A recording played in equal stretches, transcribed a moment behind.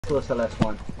Arkle was the last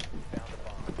one.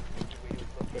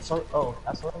 Oh,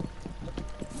 that's one?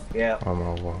 Yeah. Oh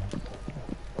my god.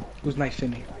 Who's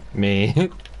knifing me? Me.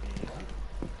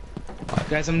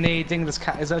 Guys, I'm nading this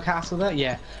cat. Is there a castle there?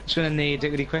 Yeah. Just gonna nade it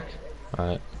really quick.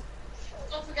 Alright.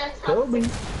 Kobe.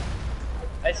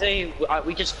 I say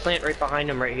we just plant right behind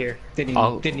him right here. Didn't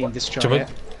even destroy Do you it.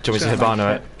 want me to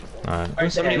Hibana it? Alright.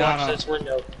 Alright, somebody No, watch no. this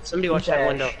window. Somebody watch that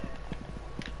window.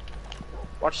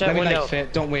 Watch that Let me window. knife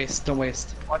it. Don't waste. Don't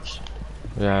waste. Watch.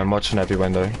 Yeah, I'm watching every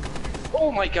window.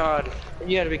 Oh my god.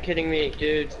 You gotta be kidding me,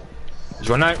 dude. Do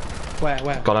you want out? Where?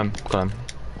 Got him, got him.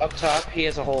 Up top, he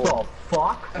has a hole. Oh,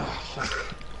 fuck.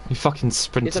 You fucking Get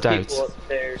sprinted the out. people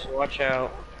upstairs. Watch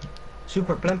out.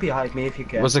 Super Plimpy hide me if you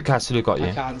can. What's the castle who got I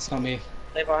you? can't. It's not me.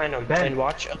 Stay behind him Ben. and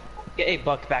watch. Hey,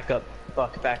 Buck, back up.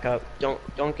 Buck, back up. Don't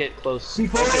get close.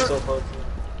 C4. Don't get so close.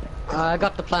 I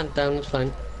got the plant down, it's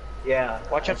fine. Yeah.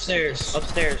 Watch upstairs.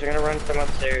 Upstairs. We're gonna run from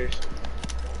upstairs.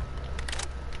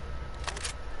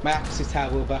 My accuracy's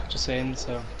terrible back, just saying,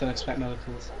 so don't expect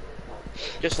miracles.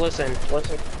 Just listen.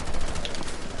 Listen.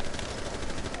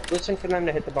 Listen for them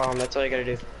to hit the bomb. That's all you gotta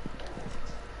do.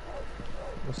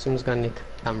 Someone's gonna need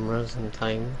cameras and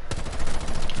time.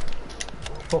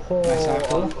 Ho ho. Nice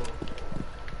Arkle.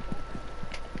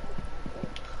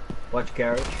 Watch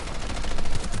garage.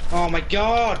 Oh my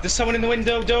god! There's someone in the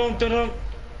window! Don't!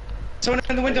 Someone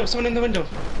in the window! Someone in the window!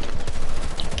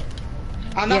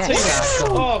 And that's Yes. it!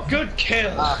 Oh, good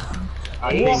kill! What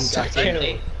a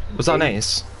kill! Was that an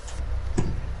ace?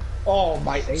 Oh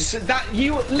my... So that,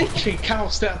 you literally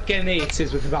cannot stop getting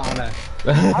aces with Hibana.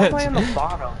 How am I on the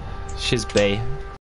bottom? She's B.